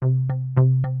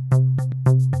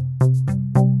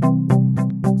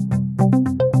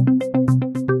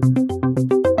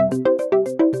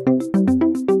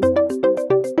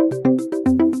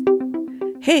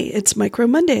It's Micro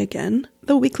Monday again,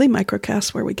 the weekly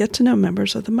microcast where we get to know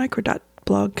members of the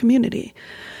Micro.blog community.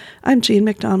 I'm Jean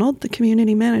McDonald, the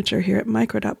community manager here at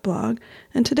Micro.blog,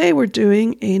 and today we're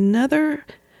doing another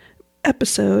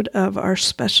episode of our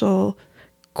special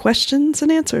questions and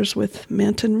answers with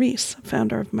Manton Rees,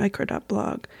 founder of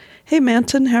Micro.blog. Hey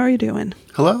Manton, how are you doing?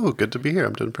 Hello, good to be here.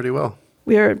 I'm doing pretty well.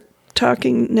 We are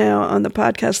talking now on the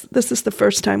podcast. This is the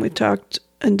first time we've talked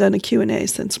and done a Q&A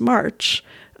since March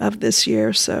of this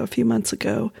year, so a few months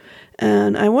ago.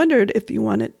 And I wondered if you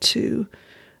wanted to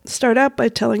start out by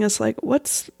telling us,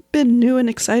 what's been new and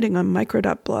exciting on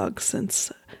Micro.blog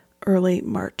since early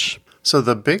March? So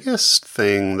the biggest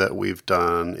thing that we've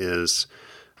done is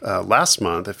last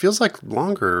month, it feels like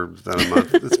longer than a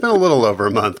month. It's been a little over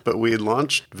a month, but we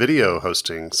launched video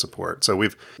hosting support. So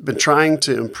we've been trying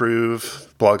to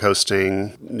improve blog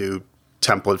hosting, new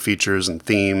template features and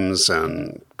themes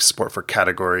and support for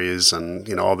categories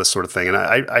and, all this sort of thing. And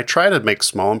I try to make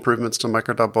small improvements to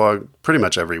Micro.blog pretty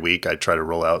much every week. I try to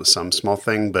roll out some small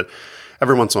thing, but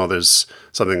every once in a while there's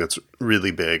something that's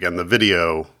really big. And the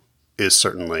video is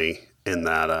certainly in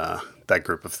that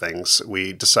group of things.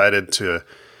 We decided to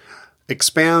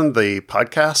expand the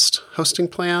podcast hosting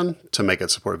plan to make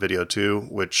it support video too,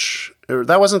 which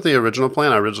that wasn't the original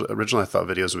plan. Originally I thought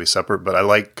videos would be separate, but I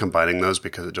like combining those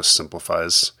because it just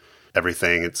simplifies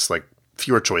everything. It's like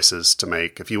fewer choices to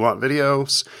make. If you want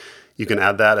videos, you can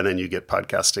add that and then you get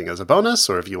podcasting as a bonus.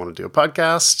 Or if you want to do a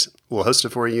podcast, we'll host it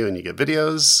for you and you get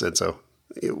videos. And so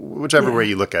whichever way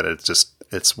you look at it,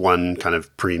 it's one kind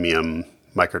of premium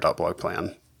Micro.blog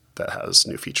plan that has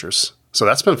new features. So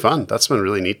that's been fun. That's been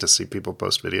really neat to see people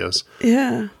post videos.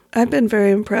 Yeah, I've been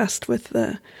very impressed with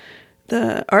the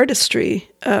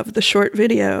artistry of the short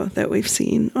video that we've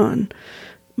seen on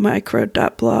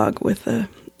Micro.blog with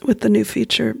the new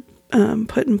feature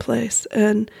put in place.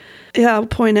 And yeah, I'll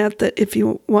point out that if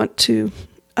you want to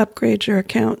upgrade your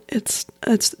account, it's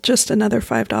just another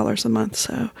 $5 a month.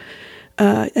 So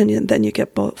and then you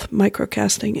get both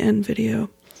microcasting and video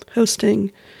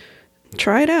hosting.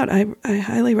 Try it out. I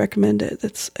highly recommend it.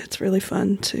 It's really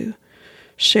fun to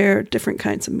share different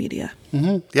kinds of media.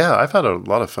 Mm-hmm. Yeah, I've had a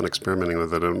lot of fun experimenting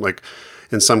with it. And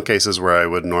in some cases where I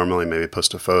would normally maybe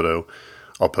post a photo,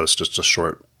 I'll post just a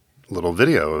short little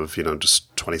video of,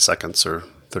 just 20 seconds or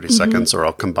 30 seconds, or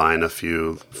I'll combine a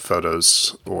few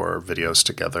photos or videos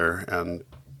together and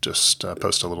just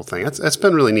post a little thing. It's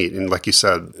been really neat. And like you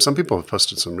said, some people have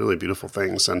posted some really beautiful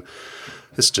things, and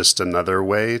it's just another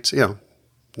way to,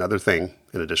 another thing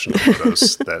in addition to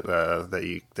photos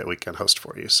that we can host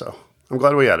for you. So I'm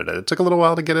glad we added it. It took a little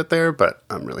while to get it there, but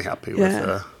I'm really happy with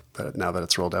that now that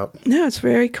it's rolled out. No, it's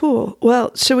very cool.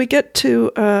 Well, shall we get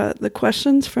to the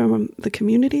questions from the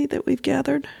community that we've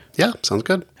gathered? Yeah, sounds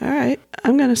good. All right.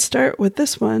 I'm going to start with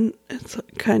this one. It's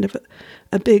kind of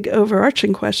a big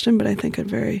overarching question, but I think a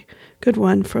very good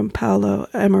one from Paolo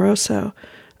Amoroso,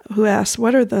 who asks,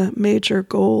 what are the major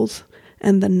goals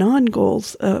and the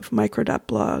non-goals of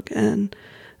Micro.blog? And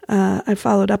I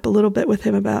followed up a little bit with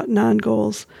him about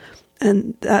non-goals,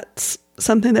 and that's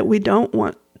something that we don't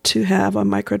want to have on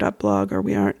Micro.blog, or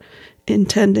we aren't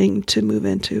intending to move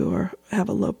into or have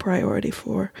a low priority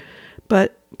for.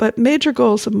 But major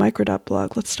goals of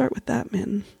Micro.blog, let's start with that,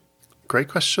 man. Great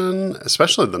question,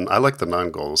 especially I like the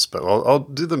non-goals, but I'll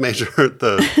do the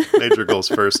major goals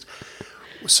first.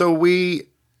 So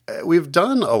we've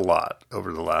done a lot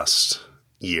over the last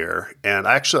year, and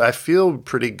actually I feel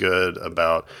pretty good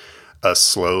about us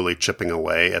slowly chipping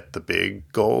away at the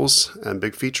big goals and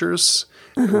big features,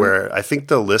 where I think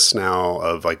the list now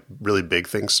of really big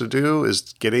things to do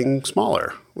is getting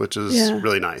smaller, which is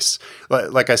really nice.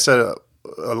 Like I said,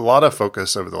 a lot of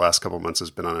focus over the last couple of months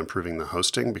has been on improving the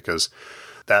hosting, because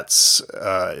that's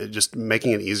just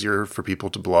making it easier for people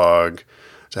to blog,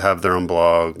 to have their own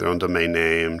blog, their own domain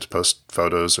name, to post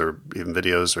photos or even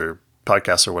videos or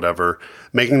podcasts or whatever,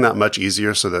 making that much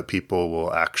easier so that people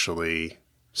will actually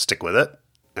stick with it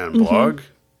and blog.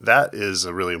 That is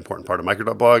a really important part of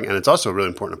Micro.blog, and it's also a really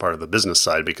important part of the business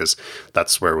side, because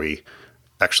that's where we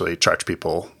actually charge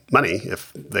people money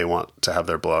if they want to have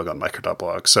their blog on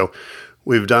Micro.blog. So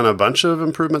we've done a bunch of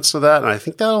improvements to that, and I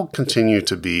think that'll continue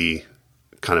to be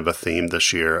kind of a theme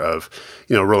this year of,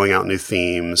 rolling out new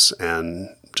themes and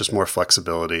just more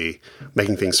flexibility,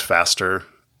 making things faster.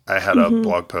 I had a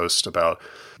blog post about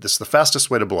this is the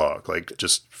fastest way to blog,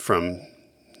 just from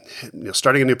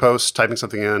starting a new post, typing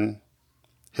something in,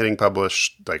 hitting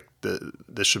publish.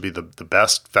 This should be the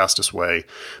best, fastest way,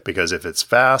 because if it's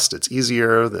fast, it's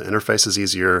easier, the interface is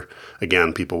easier.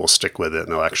 Again, people will stick with it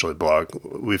and they'll actually blog.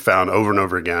 We found over and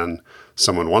over again,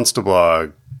 someone wants to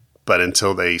blog, but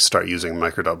until they start using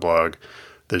Micro.blog,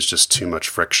 there's just too much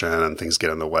friction and things get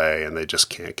in the way and they just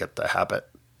can't get the habit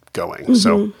going.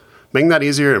 So making that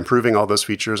easier, improving all those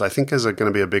features, I think is going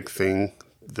to be a big thing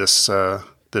this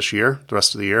year, the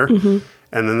rest of the year.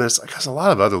 And then there's a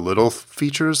lot of other little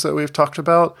features that we've talked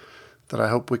about that I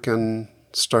hope we can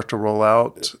start to roll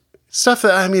out. Stuff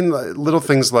that, little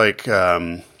things like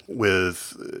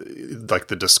with like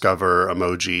the Discover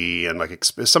emoji and like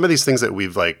some of these things that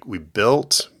we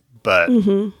built, but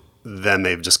then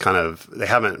they've just they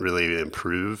haven't really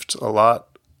improved a lot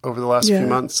over the last few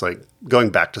months. Like going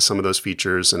back to some of those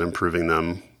features and improving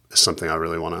them is something I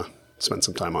really want to spend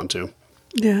some time on too.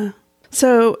 Yeah.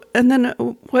 So, and then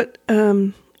what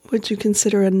would you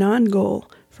consider a non-goal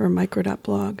for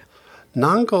Micro.blog?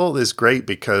 Non-goal is great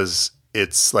because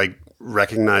it's like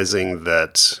recognizing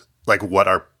that like what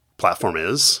our platform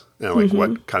is and like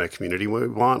what kind of community we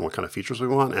want, what kind of features we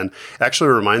want. And actually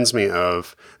reminds me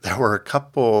of, there were a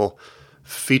couple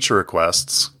feature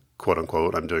requests, quote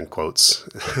unquote, I'm doing quotes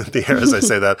as I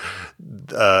say that,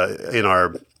 in our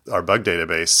bug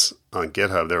database on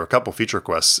GitHub. There were a couple feature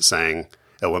requests saying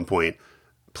at one point,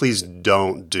 please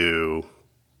don't do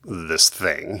this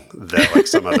thing that like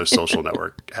some other social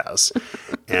network has.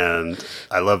 And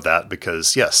I love that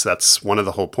because yes, that's one of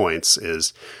the whole points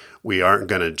is we aren't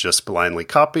going to just blindly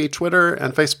copy Twitter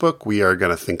and Facebook. We are going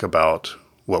to think about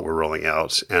what we're rolling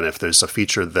out. And if there's a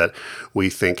feature that we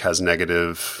think has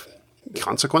negative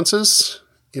consequences,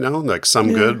 like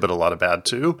some good, but a lot of bad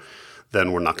too,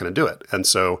 then we're not going to do it. And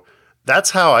so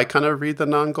that's how I kind of read the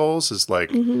non-goals is like,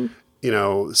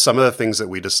 some of the things that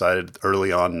we decided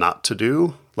early on not to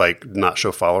do, like not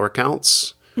show follower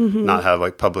accounts, not have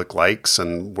like public likes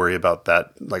and worry about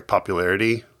that like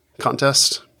popularity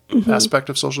contest aspect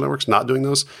of social networks, not doing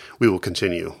those, we will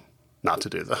continue not to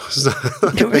do those.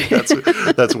 I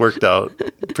think that's worked out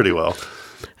pretty well.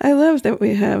 I love that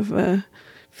we have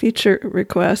feature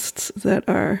requests that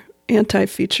are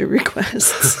anti-feature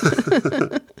requests.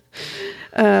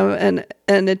 And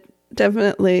it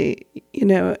definitely,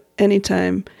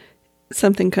 anytime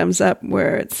something comes up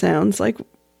where it sounds like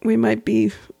we might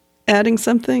be adding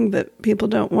something that people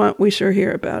don't want, we sure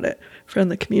hear about it from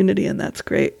the community, and that's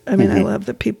great. I love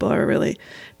that people are really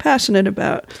passionate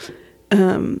about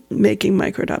making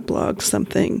Micro.blog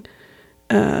something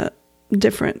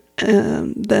different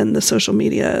than the social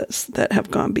medias that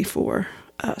have gone before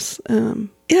us.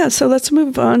 So let's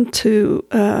move on to,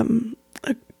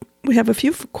 we have a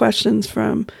few questions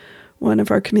from one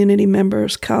of our community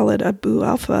members, Khalid Abu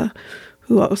Alpha,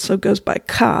 who also goes by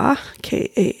Ka,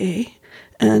 K-A-A.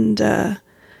 And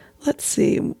let's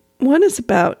see, one is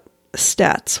about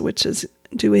stats, which is,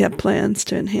 do we have plans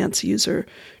to enhance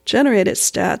user-generated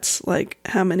stats, like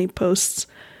how many posts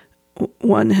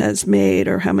one has made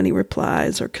or how many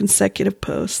replies or consecutive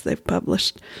posts they've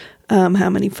published, how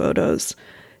many photos.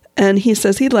 And he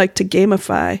says he'd like to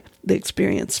gamify the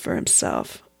experience for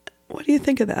himself. What do you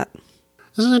think of that?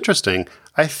 This is interesting.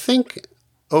 I think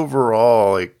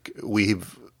overall, like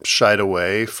we've shied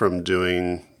away from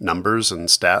doing numbers and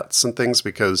stats and things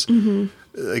because kind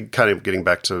of getting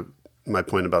back to my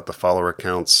point about the follower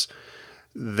accounts,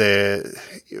 that's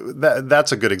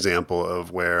a good example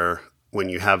of where when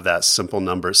you have that simple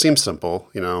number, it seems simple,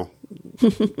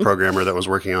 programmer that was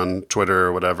working on Twitter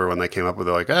or whatever, when they came up with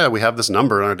it, like, we have this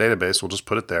number in our database, we'll just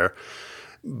put it there.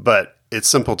 But it's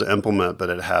simple to implement, but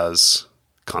it has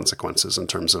consequences in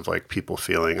terms of like people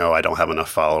feeling, I don't have enough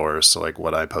followers, so like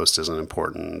what I post isn't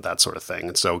important, that sort of thing.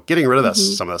 And so getting rid of that,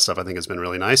 some of that stuff I think has been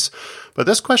really nice. But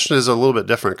this question is a little bit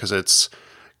different because it's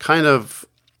kind of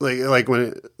like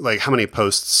how many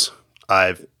posts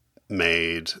I've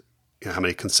made, how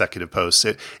many consecutive posts.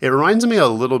 It reminds me a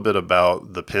little bit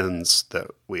about the pins that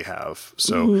we have.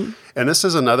 So, and this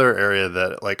is another area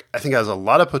that like I think has a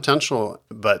lot of potential,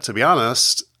 but to be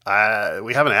honest,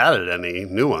 we haven't added any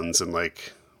new ones in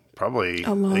like probably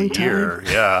a year.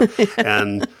 Yeah.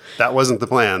 And that wasn't the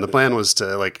plan. The plan was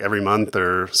to like every month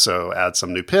or so add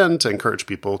some new pin to encourage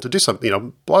people to do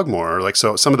something, blog more. Or like,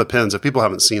 so some of the pins, if people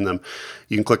haven't seen them,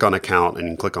 you can click on account and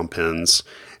you can click on pins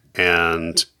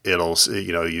and it'll,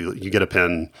 you get a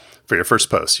pin for your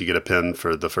first post. You get a pin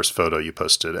for the first photo you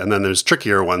posted. And then there's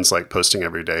trickier ones like posting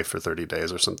every day for 30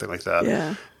 days or something like that.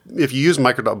 Yeah. If you use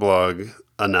Micro.blog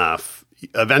enough,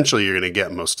 eventually you're going to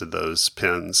get most of those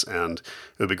pins, and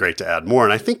it would be great to add more.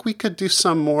 And I think we could do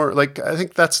some more. Like, I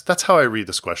think that's how I read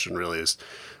this question really is.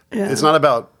 Yeah. It's not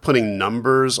about putting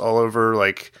numbers all over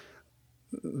like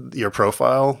your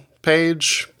profile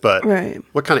page, but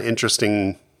what kind of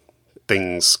interesting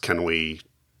things can we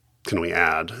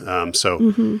add?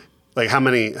 Like how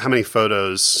many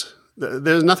photos,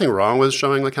 there's nothing wrong with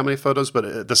showing like how many photos, but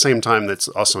at the same time, that's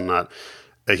also not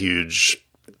a huge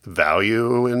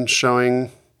value in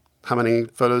showing how many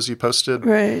photos you posted.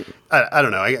 Right. I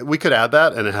don't know. We could add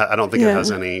that, and I don't think it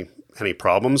has any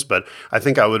problems, but I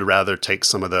think I would rather take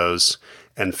some of those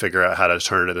and figure out how to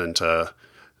turn it into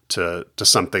to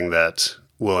something that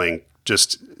will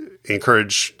just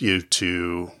encourage you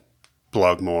to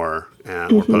blog more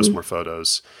and or post more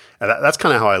photos. And that's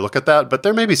kind of how I look at that. But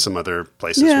there may be some other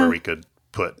places where we could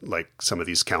put like some of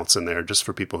these counts in there just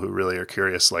for people who really are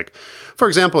curious. Like, for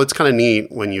example, it's kind of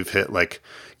neat when you've hit like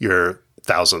your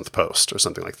 1,000th post or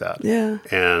something like that. Yeah.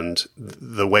 And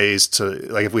the ways to,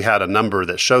 like, if we had a number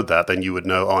that showed that, then you would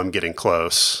know, oh, I'm getting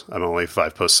close. I'm only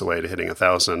 5 posts away to hitting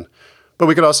 1,000. But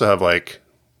we could also have like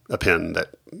a pin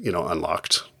that,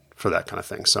 unlocked for that kind of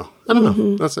thing. So I don't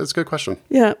know. That's a good question.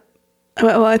 Yeah.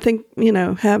 Well, I think,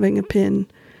 having a pin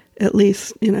at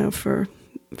least,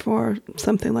 for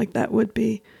something like that would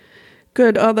be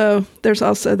good. Although there's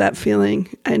also that feeling,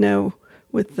 I know,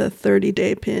 with the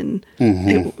 30-day pin,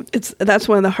 that's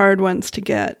one of the hard ones to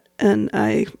get. And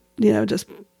I, just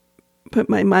put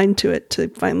my mind to it to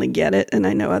finally get it. And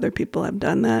I know other people have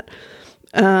done that.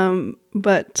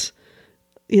 But,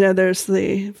 there's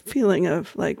the feeling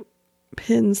of like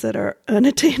pins that are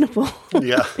unattainable.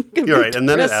 Yeah, you're right. And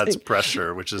then it adds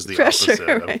pressure, which is the opposite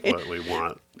of what we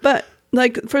want. But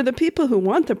like for the people who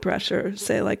want the pressure,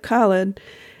 say like Khaled,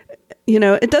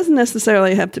 it doesn't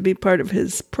necessarily have to be part of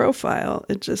his profile.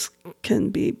 It just can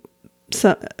be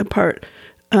a part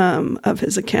of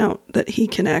his account that he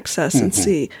can access and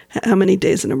see how many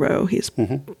days in a row he's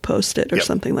posted or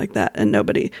something like that. And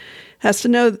nobody has to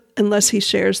know unless he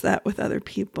shares that with other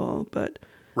people. But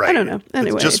I don't know.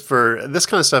 Anyway. It's just for this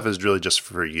kind of stuff is really just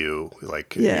for you.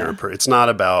 Like, it's not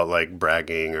about like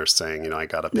bragging or saying, I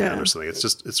got a pin or something.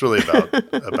 It's really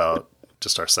about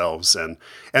just ourselves. And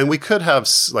we could have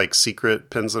like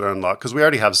secret pins that are unlocked because we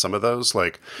already have some of those.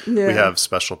 Like we have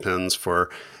special pins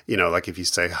for, like if you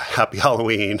say Happy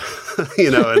Halloween,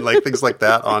 and like things like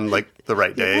that on like the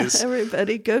right days.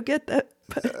 Everybody go get that.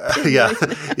 But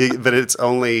it's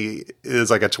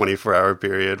like a 24-hour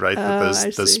period, right?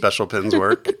 That those special pins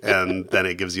work, and then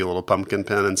it gives you a little pumpkin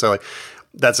pin. And so, like,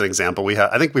 that's an example.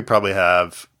 I think we probably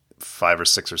have 5 or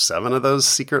 6 or 7 of those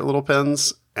secret little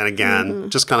pins. And again,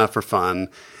 just kind of for fun.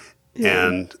 Yeah.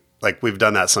 And like we've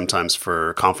done that sometimes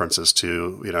for conferences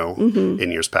too.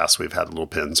 In years past, we've had little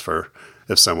pins for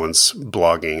if someone's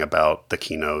blogging about the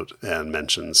keynote and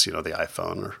mentions, the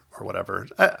iPhone or whatever.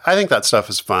 I think that stuff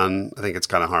is fun. I think it's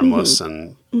kind of harmless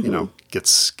and,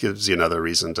 gives you another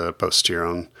reason to post to your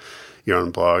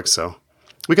own blog. So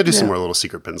we could do some more little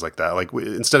secret pins like that. Like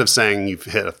instead of saying you've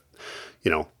hit,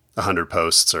 100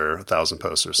 posts or 1,000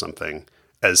 posts or something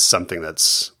as something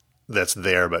that's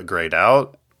there but grayed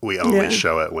out, we only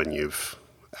show it when you've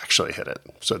actually hit it.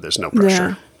 So there's no pressure.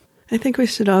 Yeah. I think we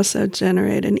should also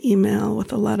generate an email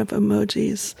with a lot of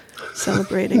emojis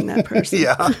celebrating that person.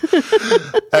 Yeah.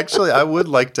 Actually, I would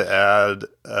like to add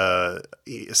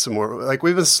some more. Like,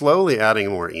 we've been slowly adding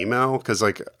more email because,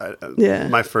 like,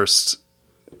 my first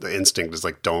instinct is,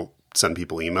 like, don't send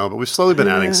people email. But we've slowly been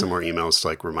adding some more emails to,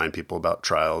 like, remind people about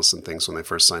trials and things when they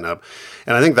first sign up.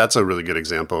 And I think that's a really good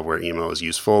example of where email is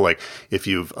useful. Like, if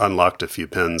you've unlocked a few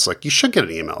pins, like, you should get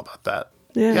an email about that.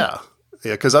 Yeah.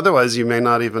 Yeah, because otherwise you may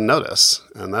not even notice.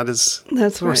 And that's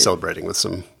right. We're celebrating with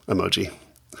some emoji.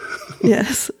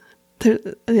 Yes.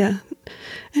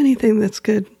 Anything that's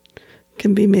good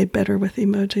can be made better with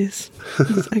emojis.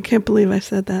 I can't believe I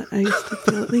said that. I used to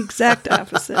feel the exact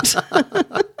opposite.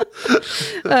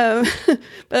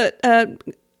 But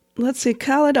let's see.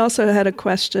 Khaled also had a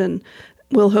question.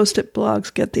 Will hosted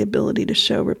blogs get the ability to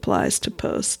show replies to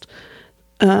posts?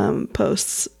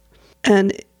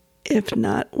 And if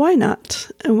not, why not?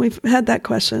 And we've had that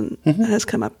question has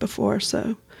come up before.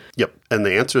 So, yep. And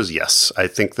the answer is yes. I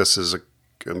think this is an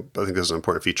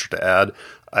important feature to add.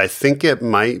 I think it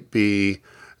might be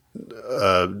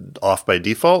off by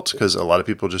default because a lot of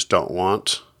people just don't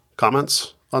want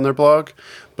comments on their blog.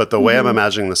 But the way I'm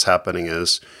imagining this happening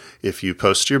is if you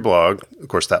post to your blog, of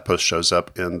course, that post shows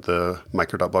up in the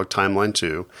Micro.blog timeline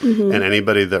too. And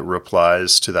anybody that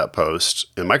replies to that post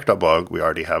in Micro.blog, we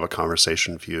already have a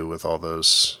conversation view with all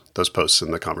those posts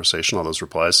in the conversation, all those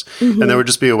replies. And there would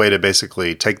just be a way to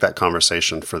basically take that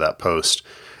conversation for that post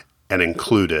and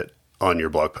include it on your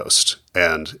blog post.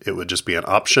 And it would just be an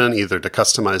option either to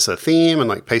customize the theme and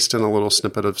like paste in a little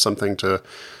snippet of something to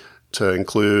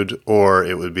include, or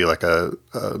it would be like a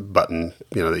button,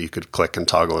 that you could click and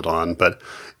toggle it on, but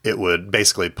it would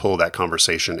basically pull that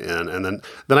conversation in. And then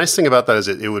the nice thing about that is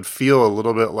it would feel a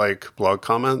little bit like blog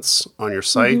comments on your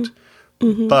site,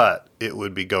 but it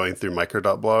would be going through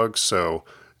Micro.blog. So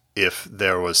if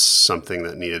there was something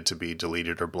that needed to be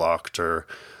deleted or blocked, or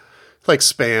like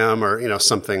spam, or,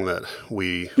 something that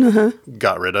we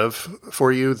got rid of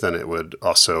for you, then it would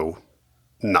also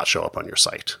not show up on your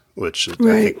site, which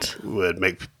I think would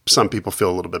make some people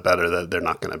feel a little bit better that they're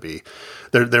not going to be,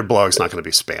 their blog's not going to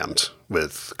be spammed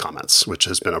with comments, which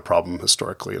has been a problem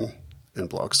historically in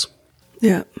blogs.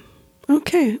 Yeah.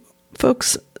 Okay.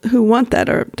 Folks who want that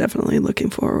are definitely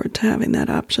looking forward to having that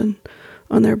option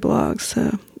on their blogs.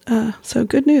 So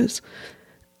good news.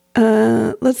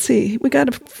 Let's see. We got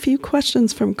a few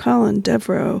questions from Colin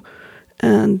Devereaux,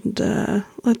 and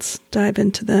let's dive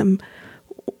into them.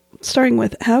 Starting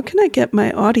with, how can I get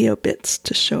my audio bits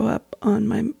to show up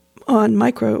on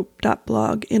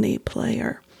micro.blog in a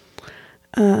player?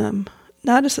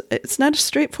 It's not a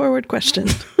straightforward question.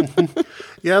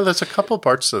 Yeah, there's a couple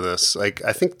parts to this. Like,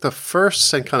 I think the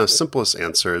first and kind of simplest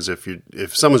answer is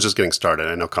if someone's just getting started.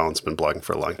 I know Colin's been blogging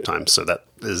for a long time, so that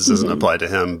doesn't apply to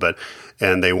him.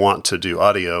 And they want to do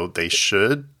audio, they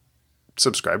should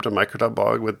subscribe to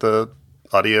micro.blog with the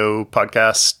audio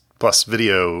podcast plus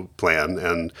video plan,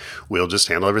 and we'll just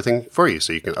handle everything for you.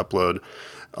 So you can upload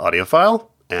audio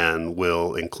file, and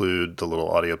we'll include the little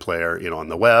audio player, on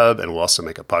the web, and we'll also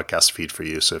make a podcast feed for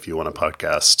you. So if you want a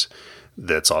podcast,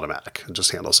 that's automatic. It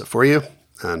just handles it for you,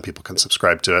 and people can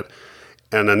subscribe to it.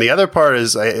 And then the other part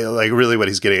is like really what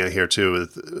he's getting at here too,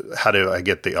 is how do I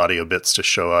get the audio bits to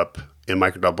show up in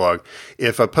micro.blog?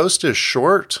 If a post is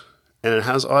short and it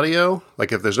has audio,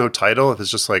 like if there's no title, if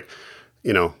it's just like,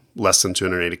 less than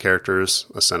 280 characters,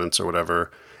 a sentence or whatever,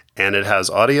 and it has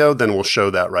audio, then we'll show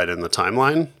that right in the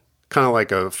timeline. Kind of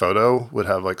like a photo would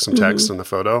have like some text in the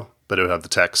photo, but it would have the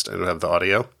text and it would have the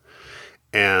audio.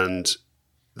 And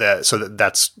that's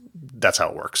how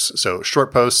it works. So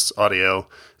short posts, audio,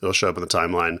 it'll show up in the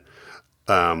timeline.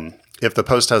 If the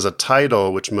post has a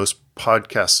title, which most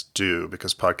podcasts do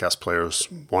because podcast players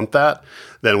want that,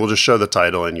 then we'll just show the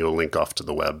title and you'll link off to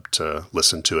the web to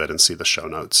listen to it and see the show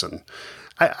notes. And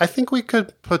I think we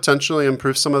could potentially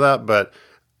improve some of that, but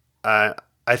I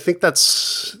think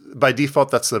that's, by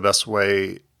default, that's the best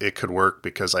way it could work,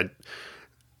 because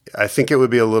I think it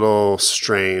would be a little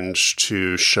strange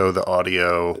to show the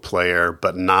audio player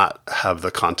but not have the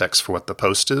context for what the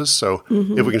post is. So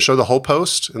if we can show the whole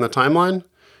post in the timeline,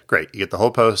 great. You get the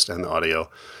whole post and the audio.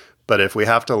 But if we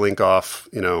have to link off,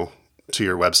 to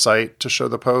your website to show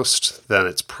the post, then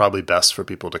it's probably best for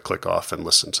people to click off and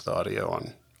listen to the audio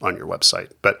on your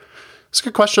website. But it's a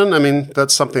good question. I mean,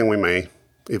 that's something we may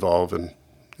evolve and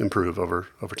improve over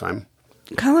time.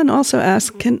 Colin also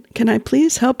asked, can I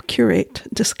please help curate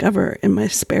Discover in my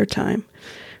spare time,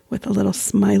 with a little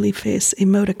smiley face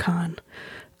emoticon?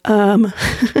 And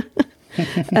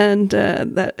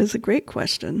that is a great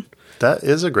question. That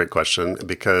is a great question,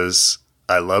 because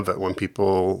I love it when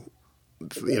people,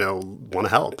 want to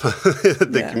help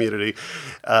the community.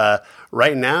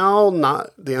 Right now,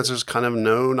 the answer is kind of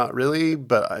no, not really.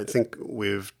 But I think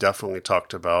we've definitely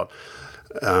talked about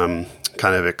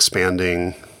kind of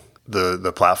expanding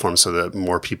the platform so that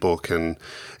more people can,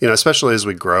 especially as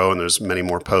we grow and there's many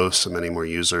more posts and many more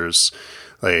users,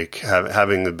 like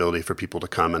having the ability for people to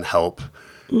come and help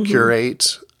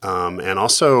curate, and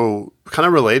also kind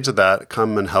of related to that,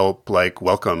 come and help like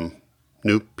welcome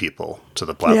new people to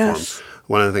the platform. Yes.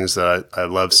 One of the things that I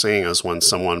love seeing is when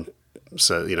someone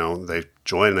said, they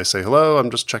join and they say, hello, I'm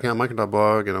just checking out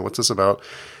micro.blog, what's this about?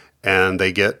 And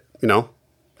they get,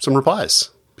 some replies.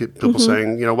 People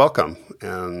saying, welcome,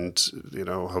 and,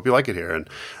 hope you like it here. And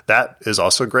that is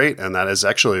also great. And that is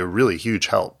actually a really huge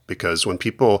help, because when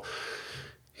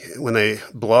they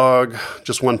blog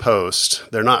just one post,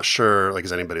 they're not sure, like,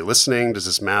 is anybody listening? Does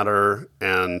this matter?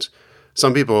 And a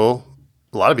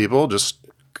lot of people just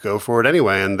go for it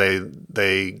anyway. And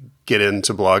they get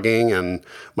into blogging and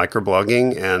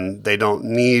microblogging, and they don't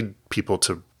need people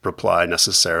to reply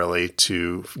necessarily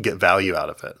to get value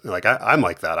out of it. Like I'm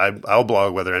like that. I'll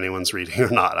blog whether anyone's reading or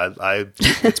not.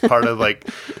 It's part of like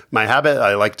my habit.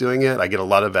 I like doing it. I get a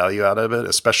lot of value out of it,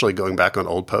 especially going back on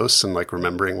old posts and like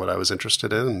remembering what I was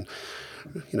interested in and,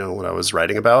 what I was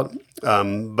writing about.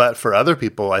 But for other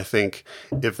people, I think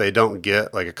if they don't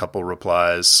get like a couple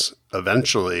replies,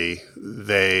 eventually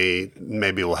they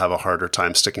maybe will have a harder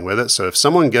time sticking with it. So if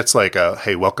someone gets like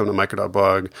hey, welcome to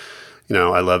micro.blog,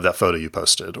 I love that photo you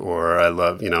posted, or I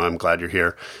love, I'm glad you're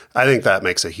here. I think that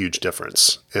makes a huge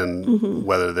difference in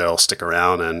whether they'll stick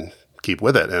around and keep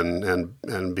with it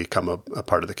and become a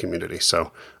part of the community.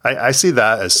 So I see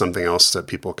that as something else that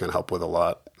people can help with a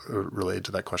lot related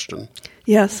to that question.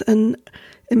 Yes. And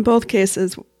in both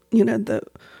cases,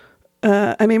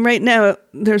 right now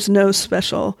there's no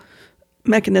special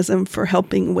mechanism for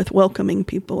helping with welcoming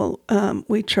people.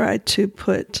 We try to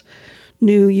put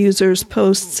new users'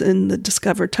 posts in the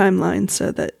Discover timeline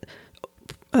so that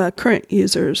current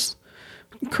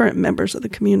members of the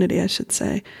community, I should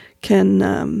say,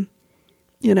 can,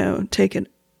 take an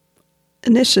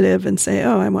initiative and say,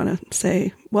 oh, I want to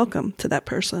say welcome to that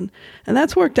person. And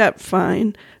that's worked out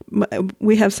fine.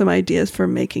 We have some ideas for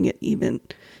making it even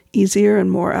easier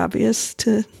and more obvious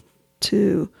to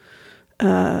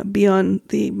be on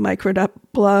the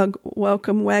micro.blog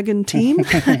welcome wagon team.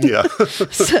 Yeah.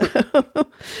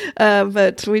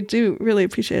 But we do really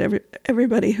appreciate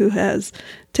everybody who has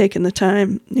taken the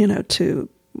time, to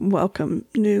welcome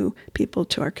new people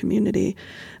to our community.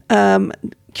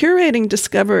 Curating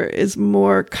Discover is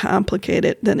more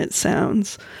complicated than it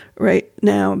sounds right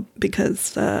now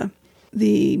because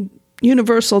the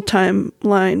universal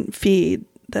timeline feed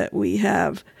that we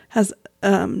have has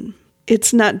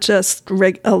it's not just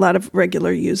a lot of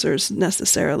regular users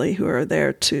necessarily who are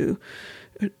there to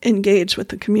engage with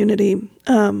the community.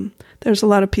 There's a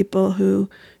lot of people who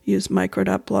use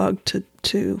micro.blog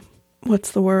to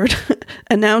what's the word?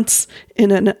 Announce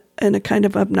in a kind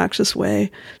of obnoxious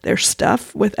way their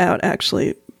stuff without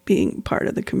actually being part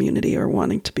of the community or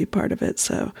wanting to be part of it.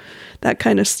 So that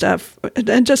kind of stuff,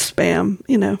 and just spam,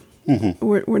 mm-hmm.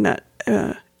 we're not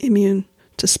immune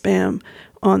to spam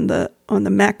on the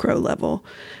macro level.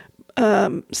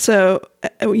 So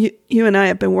you and I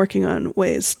have been working on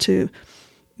ways to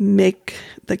make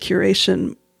the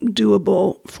curation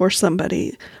doable for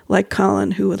somebody like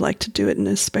Colin who would like to do it in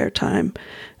his spare time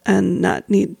and not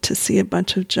need to see a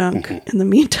bunch of junk mm-hmm. in the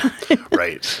meantime.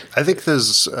 Right. I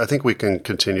think we can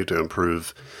continue to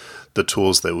improve the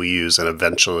tools that we use, and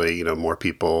eventually, more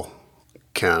people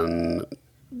can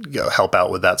help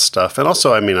out with that stuff. And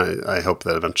also, I hope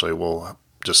that eventually we'll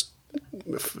just,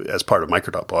 as part of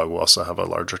micro.blog, we'll also have a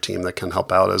larger team that can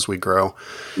help out as we grow.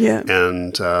 Yeah.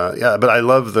 And but I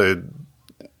love that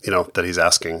he's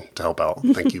asking to help out.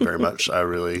 Thank you very much. I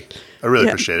really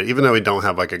appreciate it. Even though we don't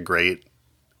have like a great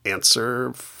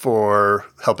answer for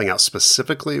helping out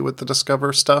specifically with the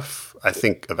Discover stuff, I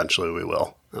think eventually we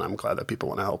will. And I'm glad that people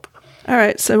want to help. All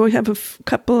right. So we have a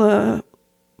couple of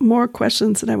more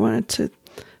questions that I wanted to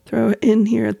throw in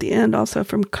here at the end, also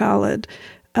from Khaled,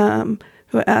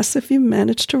 who asks if you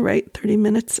managed to write 30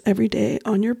 minutes every day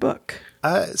on your book.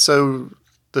 So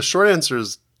the short answer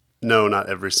is no, not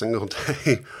every single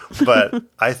day. But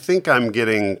I think I'm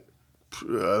getting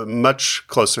much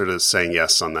closer to saying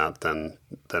yes on that than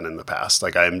in the past.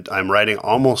 Like I'm writing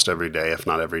almost every day, if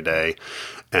not every day,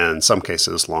 and in some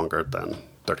cases longer than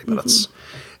 30 minutes.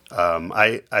 Mm-hmm.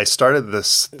 I started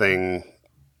this thing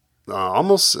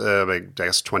almost, I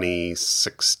guess,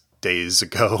 26 days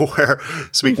ago, where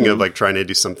speaking mm-hmm. of like trying to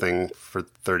do something for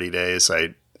 30 days,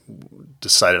 I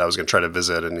decided I was going to try to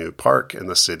visit a new park in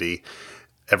the city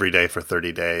every day for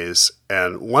 30 days.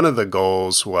 And one of the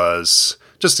goals was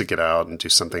just to get out and do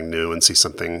something new and see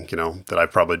something, that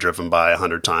I've probably driven by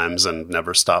 100 times and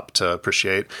never stopped to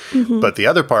appreciate. Mm-hmm. But the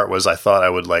other part was I thought I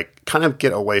would like kind of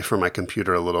get away from my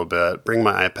computer a little bit, bring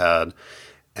my iPad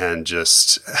and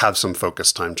just have some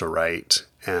focused time to write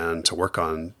and to work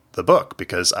on the book,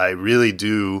 because I really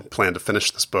do plan to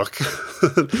finish this book.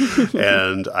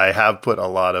 And I have put a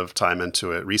lot of time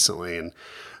into it recently. And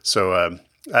so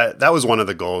that was one of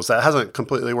the goals. That hasn't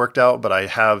completely worked out, but I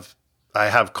have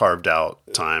carved out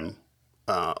time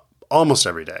almost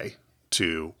every day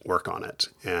to work on it.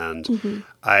 And mm-hmm.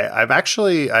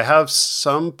 I have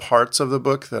some parts of the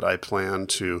book that I plan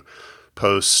to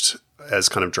post as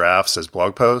kind of drafts, as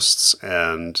blog posts,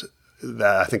 and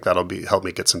that I think that'll help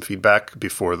me get some feedback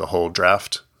before the whole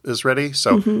draft is ready.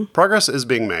 So mm-hmm. progress is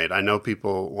being made. I know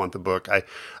people want the book.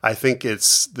 I think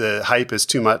the hype is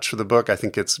too much for the book. I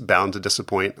think it's bound to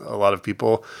disappoint a lot of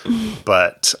people, mm-hmm.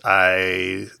 but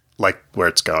I like where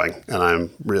it's going, and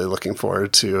I'm really looking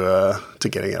forward to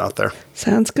getting it out there.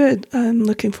 Sounds good. I'm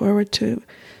looking forward to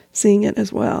seeing it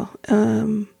as well.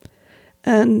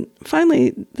 And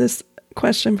finally, this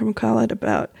question from Khaled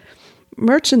about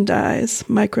merchandise,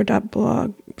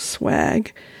 micro.blog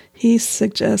swag. He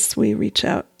suggests we reach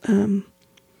out to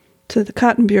the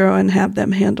Cotton Bureau and have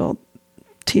them handle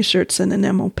T-shirts and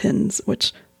enamel pins,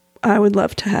 which I would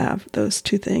love to have, those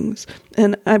two things.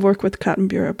 And I've worked with Cotton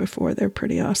Bureau before. They're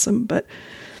pretty awesome.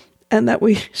 And that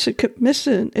we should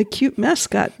commission a cute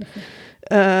mascot,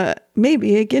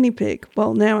 maybe a guinea pig.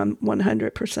 Well, now I'm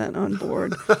 100% on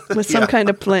board with some kind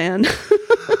of plan.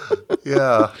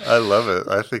 Yeah, I love it.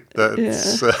 I think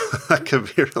that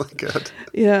could be really good.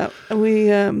 Yeah,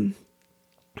 we,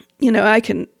 I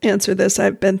can answer this.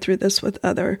 I've been through this with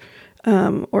other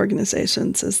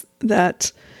organizations, is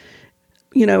that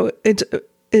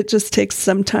it just takes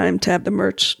some time to have the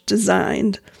merch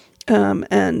designed,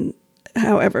 and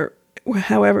however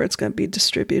it's going to be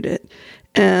distributed.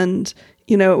 And,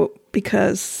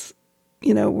 because,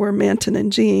 we're Manton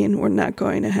and Jean, we're not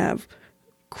going to have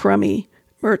crummy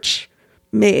merch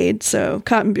made. So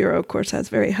Cotton Bureau, of course, has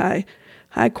very high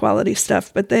quality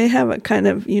stuff, but they have a kind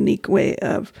of unique way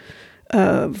of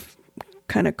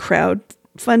kind of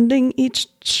crowdfunding each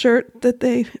shirt that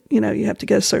they, you have to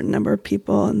get a certain number of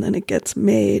people and then it gets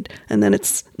made and then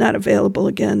it's not available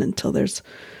again until there's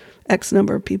X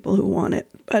number of people who want it.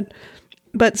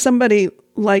 But somebody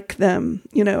like them,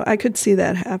 I could see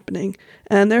that happening.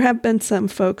 And there have been some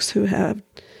folks who have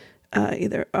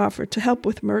either offered to help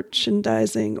with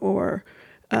merchandising or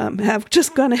have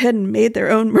just gone ahead and made their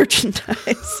own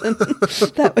merchandise. And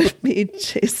that would be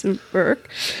Jason Burke,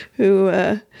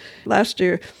 who last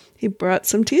year he brought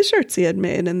some T-shirts he had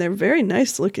made, and they're very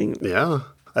nice looking. Yeah.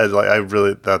 I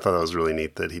thought that was really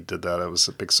neat that he did that. It was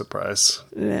a big surprise.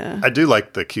 Yeah. I do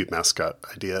like the cute mascot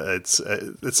idea. It's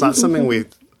not something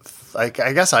I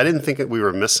guess I didn't think we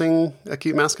were missing a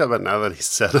cute mascot, but now that he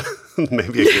said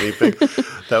maybe a guinea pig,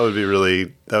 that would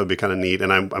be kind of neat.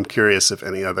 And I'm curious if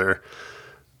any other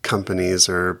companies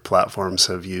or platforms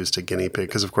have used a guinea pig,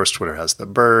 because of course Twitter has the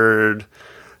bird.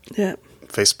 Yeah.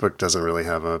 Facebook doesn't really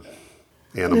have a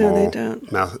animal. No, they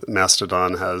don't.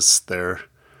 Mastodon has their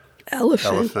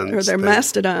elephant or their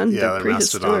mastodon. Yeah, their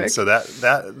mastodon. So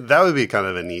that would be kind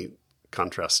of a neat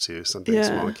contrast to something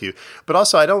small and cute. But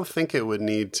also, I don't think it would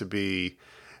need to be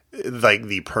like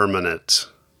the permanent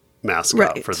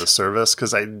mascot for the service,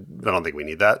 because I don't think we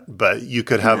need that. But you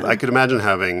could have, I could imagine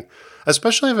having,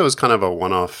 especially if it was kind of a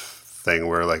one-off thing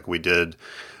where like we did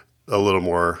a little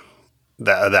more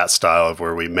that style of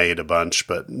where we made a bunch,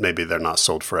 but maybe they're not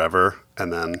sold forever.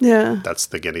 And then that's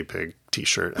the guinea pig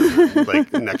T-shirt. And then,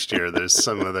 like next year, there's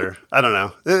some other, I don't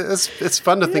know. It's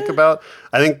fun to think about.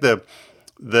 I think the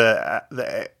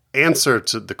answer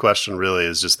to the question really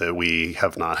is just that we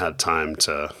have not had time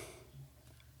to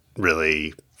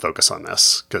really focus on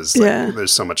this, because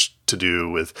there's so much to do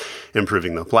with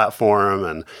improving the platform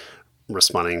and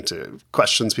responding to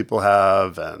questions people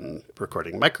have and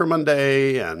recording Micro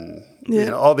Monday and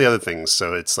all the other things.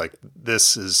 So it's like,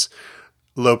 this is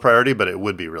low priority, but it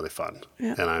would be really fun.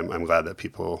 Yeah. And I'm glad that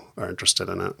people are interested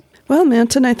in it. Well,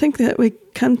 Manton, I think that we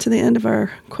come to the end of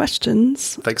our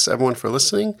questions. Thanks everyone for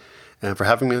listening and for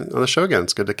having me on the show again.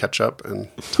 It's good to catch up and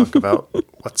talk about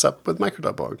what's up with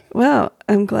Micro.blog. Well,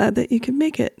 I'm glad that you could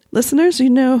make it. Listeners, you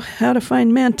know how to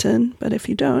find Manton, but if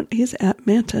you don't, he's at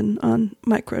Manton on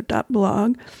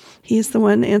Micro.blog. He's the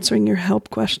one answering your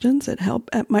help questions at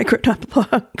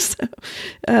help@micro.blog. So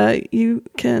you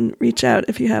can reach out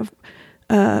if you have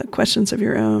questions of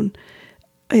your own,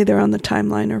 either on the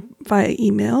timeline or via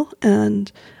email.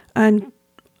 And I'm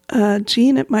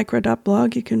Jean at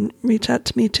micro.blog. You can reach out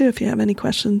to me too if you have any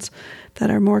questions that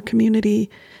are more community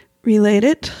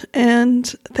related. And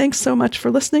thanks so much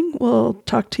for listening. We'll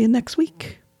talk to you next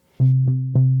week.